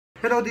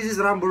Hello, this is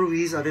Rambo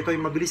Ruiz at ito ay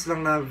mabilis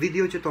lang na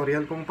video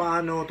tutorial kung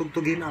paano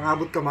tugtugin ang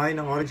Abot Kamay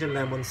ng Orange and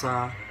Lemon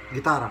sa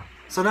gitara.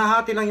 So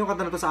nahati lang yung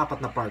kanta na to sa 4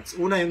 na parts.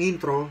 Una yung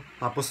intro,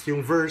 tapos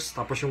yung verse,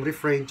 tapos yung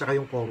refrain, tsaka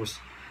yung chorus.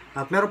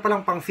 At meron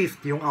palang pang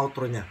 5th yung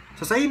outro niya.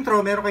 So sa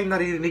intro, meron kayong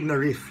naririnig na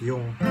riff,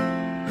 yung...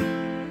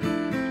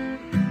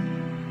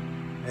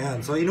 Ayan,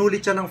 so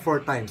inulit siya ng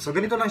 4 times. So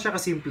ganito lang siya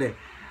kasimple.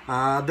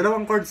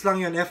 Dalawang chords lang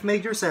yun, F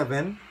major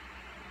 7,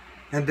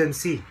 and then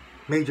C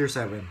major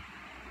 7.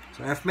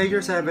 So F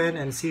major 7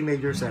 and C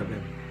major 7.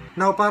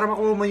 Now, para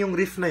makuha mo yung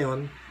riff na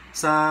yon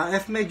sa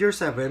F major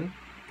 7,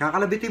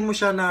 kakalabitin mo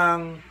siya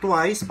ng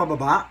twice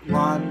pababa,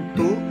 1,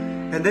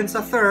 2, and then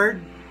sa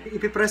third,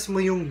 ipipress mo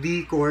yung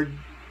D chord,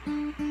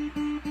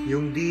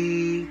 yung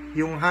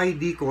high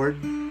D chord,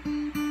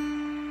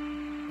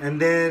 and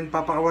then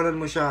papakawalan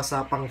mo siya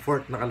sa pang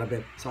 4th na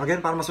kalabit. So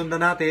again, para masundan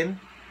natin,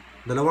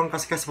 dalawang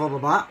kaskas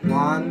pababa,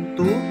 1,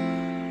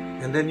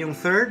 2, and then yung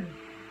third,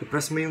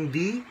 ipress mo yung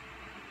D,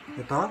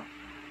 ito,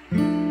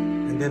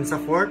 and then sa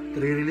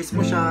 4th, re-release mo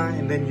siya,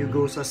 and then you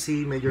go sa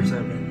C major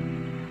 7.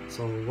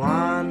 So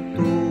 1,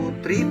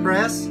 2, 3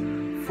 press,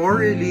 4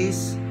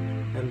 release,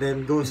 and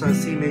then go sa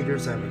C major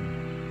 7.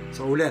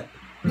 So ulit.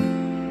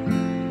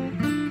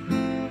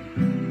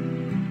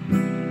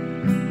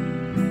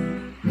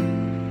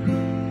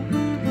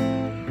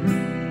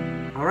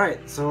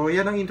 Alright, so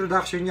yan ang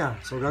introduction niya.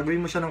 So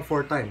gagawin mo siya ng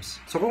 4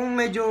 times. So kung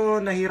medyo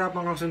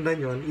nahirapan kang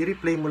sundan yon,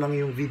 i-replay mo lang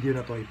yung video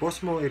na to.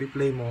 I-pause mo,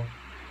 i-replay mo,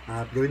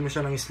 at gawin mo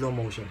siya ng slow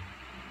motion.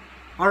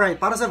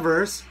 Alright, para sa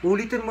verse,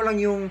 ulitin mo lang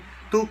yung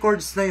 2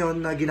 chords na yon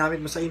na ginamit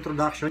mo sa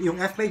introduction.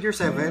 Yung F major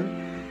 7,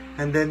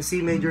 and then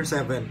C major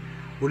 7.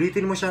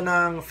 Ulitin mo siya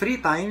ng 3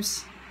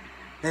 times,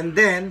 and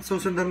then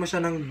susundan mo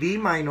siya ng D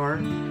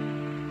minor,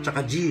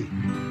 tsaka G.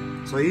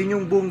 So yun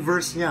yung buong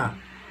verse niya.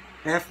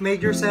 F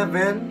major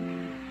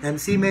 7,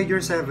 and C major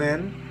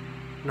 7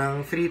 ng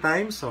 3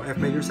 times. So F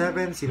major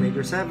 7, C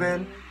major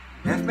 7,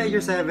 F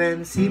major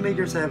 7, C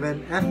major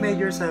 7, F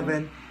major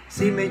 7,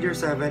 C major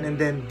 7, and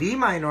then D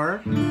minor,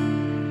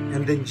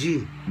 and then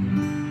G.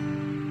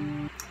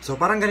 So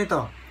parang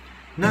ganito.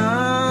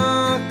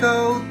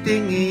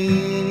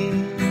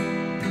 Nakautingin,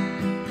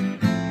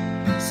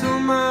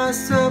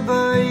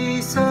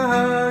 sumasabay sa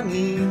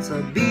hangin,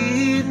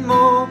 sabihin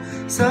mo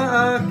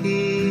sa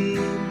akin.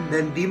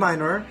 Then D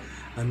minor,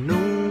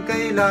 anong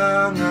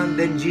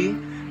kailangan, then G,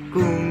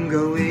 kung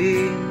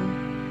gawin.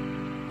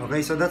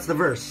 Okay, so that's the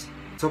verse.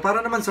 So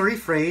para naman sa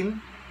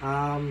refrain,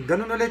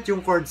 ganun ulit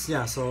yung chords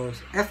niya. So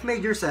F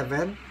major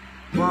 7,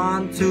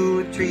 1,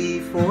 2,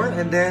 3, 4,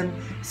 and then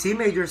C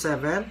major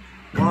 7,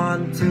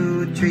 1,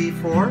 2, 3,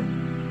 4,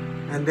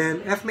 and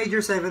then F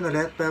major 7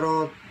 ulit,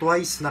 pero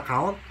twice na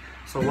count.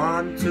 So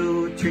 1,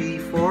 2,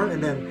 3, 4, and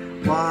then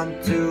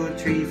 1, 2,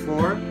 3,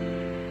 4,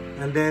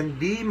 and then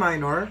D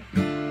minor,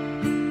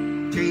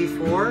 3,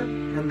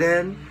 4, and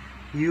then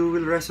you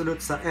will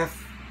resolute sa F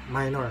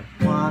minor,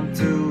 1,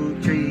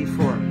 2, 3,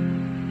 4.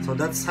 So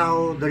that's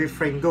how the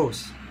refrain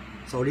goes.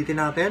 So ulitin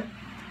natin.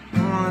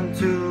 1,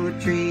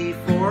 2, 3,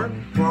 4,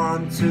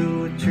 1,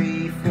 2,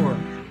 3, 4,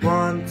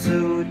 1,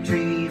 2,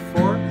 3,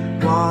 4,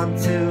 1,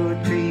 2,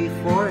 3,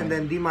 4, and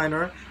then D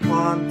minor,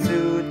 1,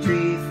 2,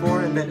 3,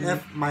 4, and then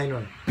F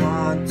minor,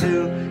 1,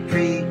 2,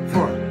 3,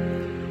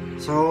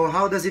 4. So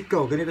how does it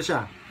go? Ganito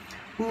siya.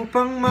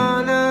 Upang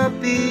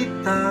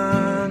malapitan,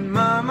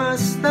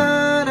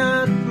 mamastan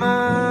at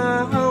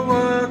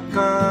maawakan,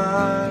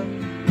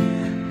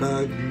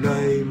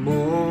 taglay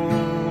mo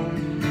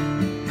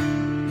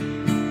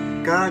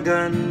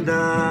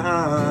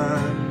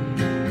kagandahan.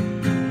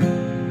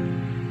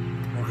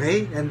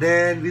 Okay, and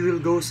then we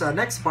will go sa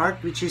next part,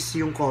 which is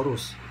yung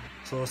chorus.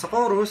 So sa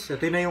chorus,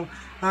 ito na yung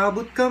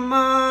abot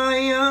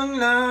kamay ang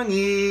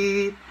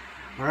langit.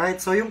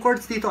 Alright, so yung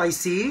chords dito ay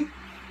C,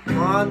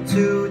 1,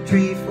 2,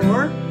 3,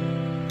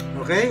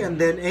 4. Okay, and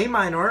then A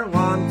minor,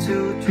 1,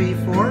 2, 3,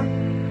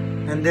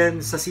 4. And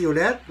then sa C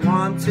ulit,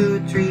 1,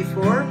 2, 3,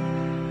 4.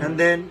 And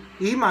then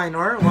E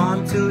minor,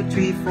 1, 2,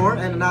 3, 4.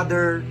 And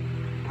another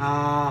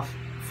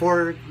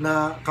 4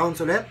 na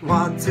counts ulit,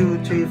 1,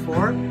 2, 3,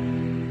 4.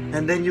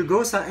 And then you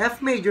go sa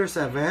F major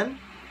 7,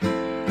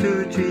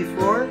 2, 3,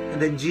 4. And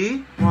then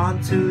G,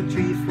 1, 2,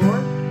 3, 4.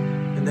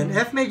 And then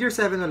F major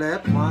 7 ulit,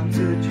 1,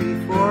 2,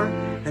 3,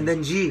 4. And then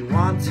G,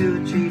 1,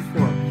 2, 3,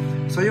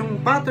 4. So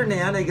yung pattern na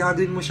yan ay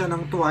gagawin mo siya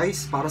ng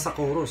twice para sa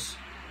chorus.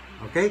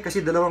 Okay?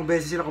 Kasi dalawang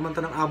beses sila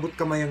kumanta ng Abot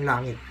Kamay ang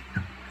langit.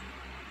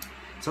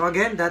 So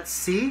again, that's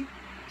C.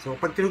 So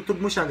pag tinugtog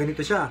mo siya,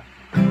 ganito siya.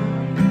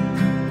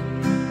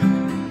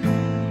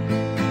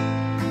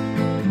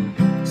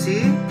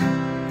 C,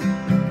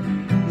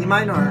 E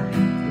minor,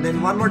 and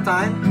then one more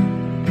time,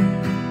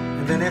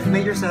 and then F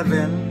major 7,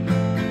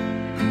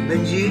 and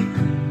then G,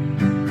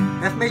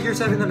 F major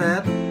 7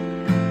 ulit,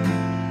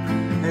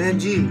 and then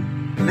G.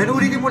 And then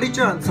ulitin mo ulit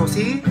yun. So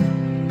C,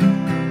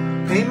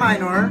 A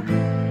minor,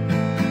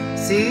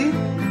 C,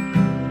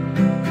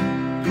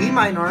 E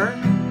minor,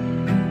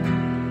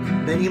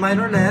 then E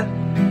minor ulit,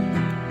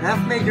 F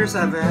major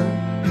 7,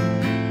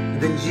 and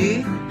then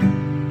G,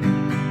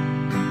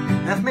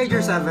 F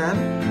major 7,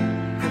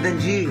 and and then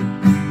G.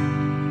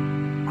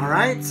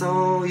 Alright,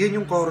 so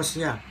yun yung chorus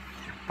niya.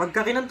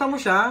 Pagka kinanta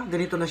mo siya,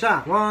 ganito na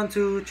siya. 1,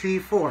 2,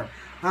 3,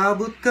 4.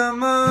 Abot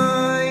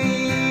kamay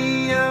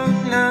ang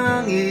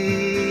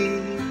langit,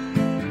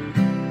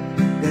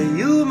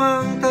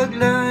 gayumang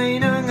taglay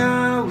ng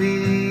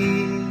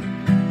awit.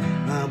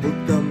 Abot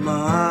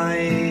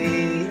kamay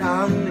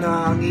ang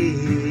langit.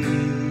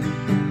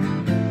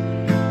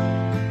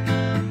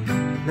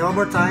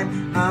 One more time.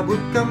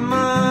 Abot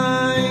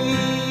kamay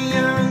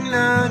ang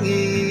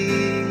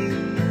langit,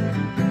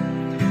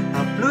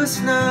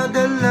 haplos na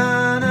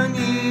dala ng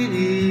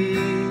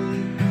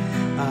init.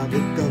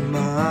 Abot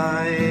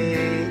kamay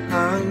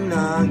ang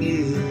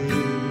langit.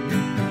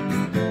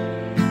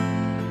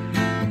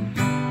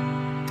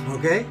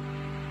 Okay?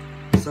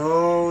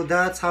 So,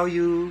 that's how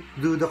you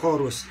do the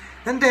chorus.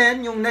 And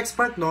then, yung next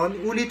part nun,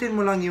 ulitin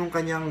mo lang yung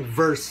kanyang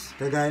verse,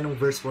 kagaya ng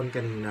verse 1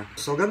 kanina.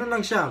 So, ganun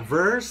lang siya.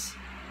 Verse,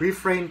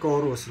 refrain,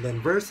 chorus.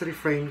 Then, verse,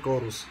 refrain,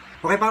 chorus.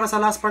 Okay, para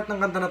sa last part ng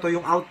kanta na to,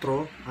 yung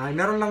outro,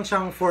 meron lang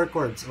siyang 4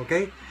 chords.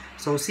 Okay?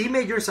 So, C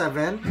major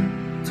 7,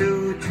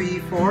 2, 3,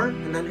 4,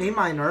 and then A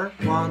minor,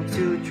 1,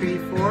 2, 3,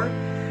 4,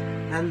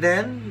 and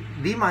then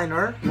B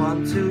minor,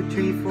 1, 2,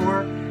 3,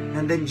 4,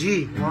 and then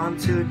G, 1,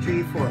 2,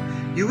 3, 4.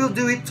 You will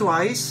do it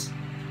twice,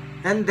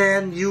 and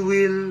then you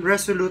will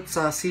resolute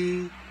sa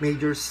C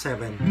major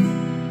 7.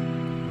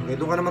 Okay,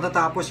 doon ka na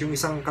matatapos yung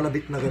isang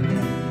kalabit na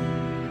ganyan.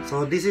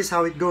 So, this is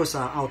how it goes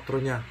sa outro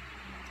niya.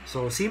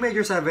 So, C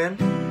major 7,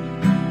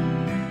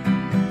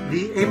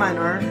 D, A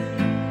minor,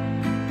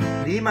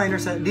 D minor,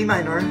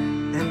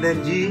 and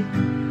then G.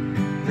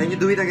 Then you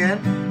do it again.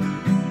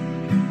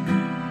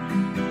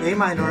 A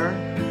minor,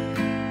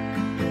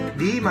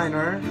 D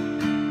minor,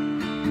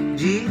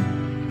 G,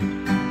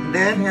 and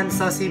then and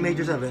sa C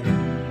major 7.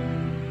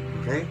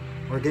 Okay?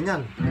 Or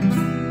ganyan.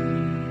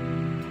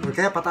 Or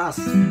kaya pataas.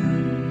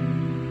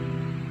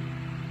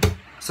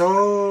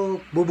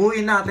 So,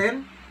 bubuin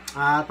natin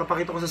at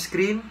papakita ko sa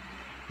screen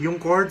yung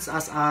chords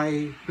as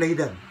I play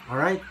them.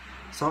 Alright?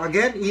 So,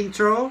 again,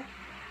 intro,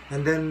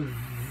 and then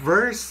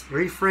verse,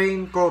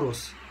 refrain,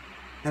 chorus.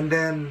 And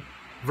then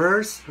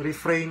verse,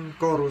 refrain,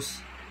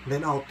 chorus,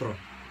 then outro.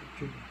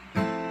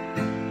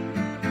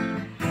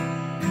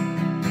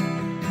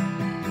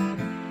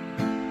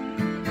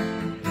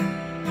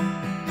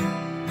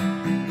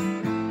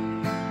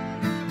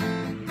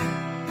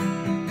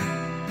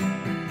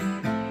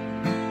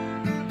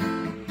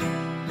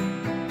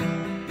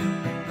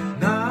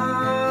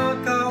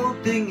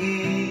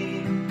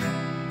 Nakautingin,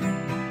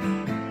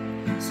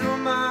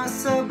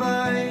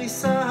 sumasabay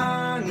sa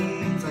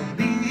hangin,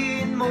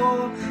 sabihin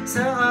mo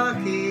sa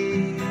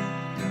akin,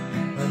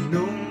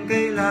 anong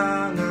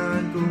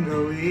kailangan kong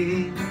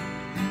gawin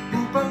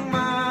upang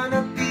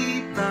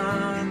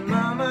malapitan,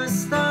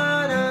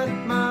 mamastan at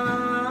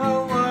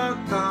mahawakan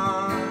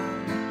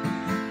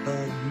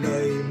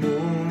taglay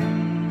mong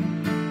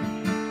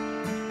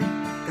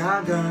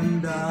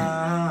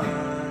kagandahan.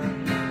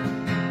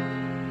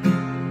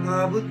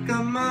 Abot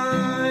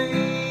kamay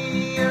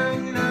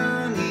ang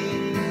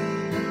langit,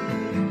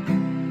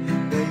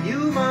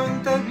 gayumang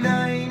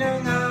taglay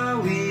ng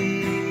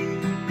awit.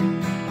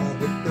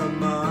 Abot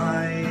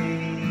kamay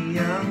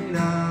ang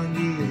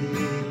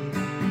langit,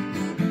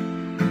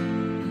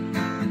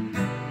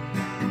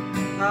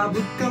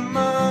 abot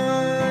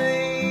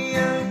kamay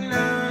ang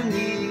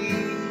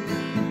langit,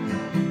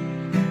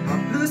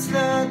 haplos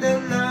na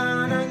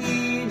dala ng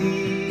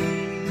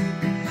init.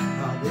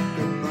 Abot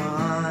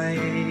kamay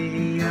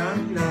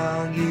ang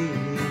langit.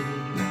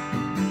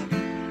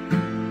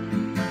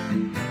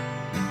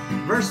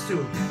 Verse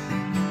 2.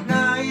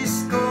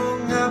 Nais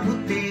kong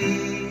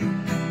abutin,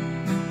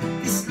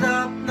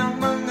 islap ng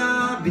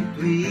mga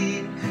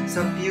bituin,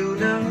 sa piyo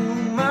ng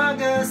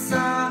umaga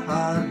sa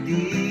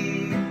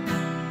hardin.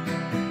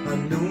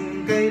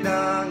 Anong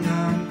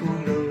kailangan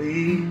kong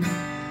gawin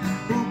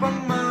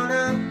upang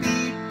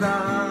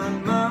malapitan,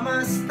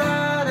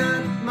 mamastan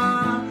at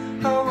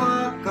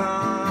mahawakan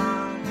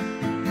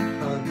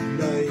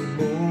taglay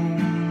mong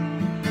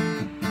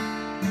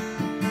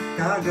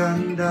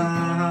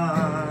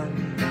kagandahan.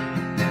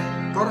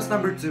 Chorus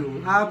number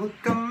 2. Abot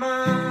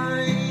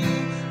kamay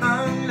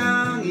ang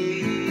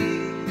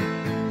langit,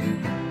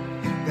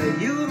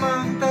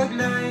 gayumang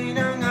taglay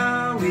ng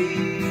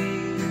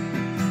awit.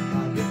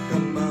 Abot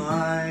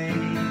kamay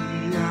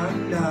ang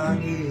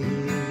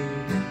langit,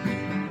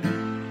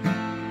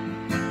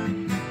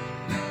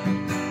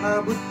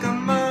 abot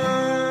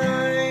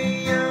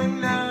kamay ang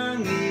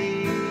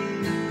langit,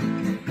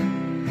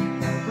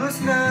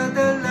 haplos na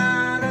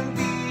dala ng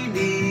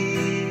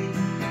tinig.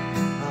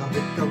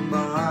 Abot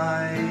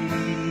kamay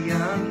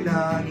ang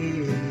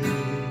langit.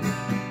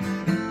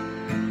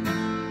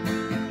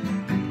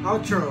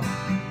 Outro.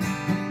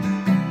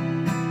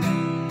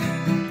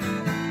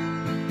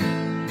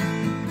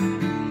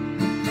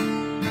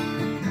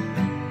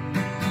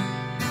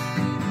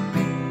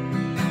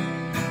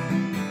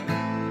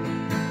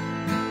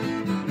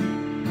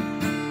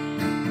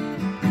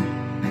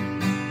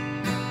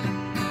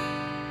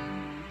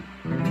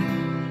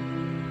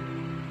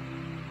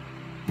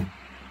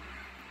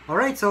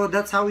 Alright, so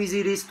that's how easy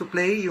it is to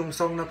play yung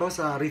song na to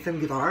sa rhythm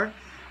guitar.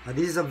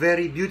 This is a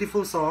very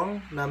beautiful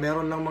song na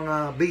meron lang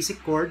mga basic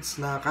chords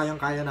na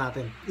kayang-kaya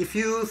natin. If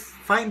you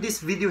find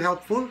this video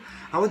helpful,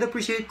 I would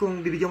appreciate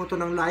kung bibigyan mo to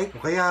ng like, o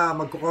kaya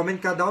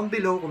magko-comment ka down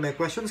below kung may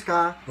questions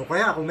ka, o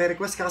kaya kung may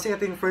request ka, kasi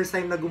ito yung first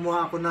time na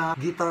gumawa ako na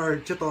guitar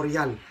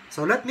tutorial.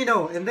 So let me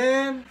know, and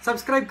then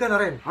subscribe ka na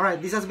rin.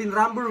 Alright, this has been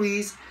Rambo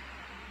Ruiz.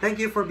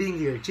 Thank you for being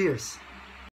here. Cheers!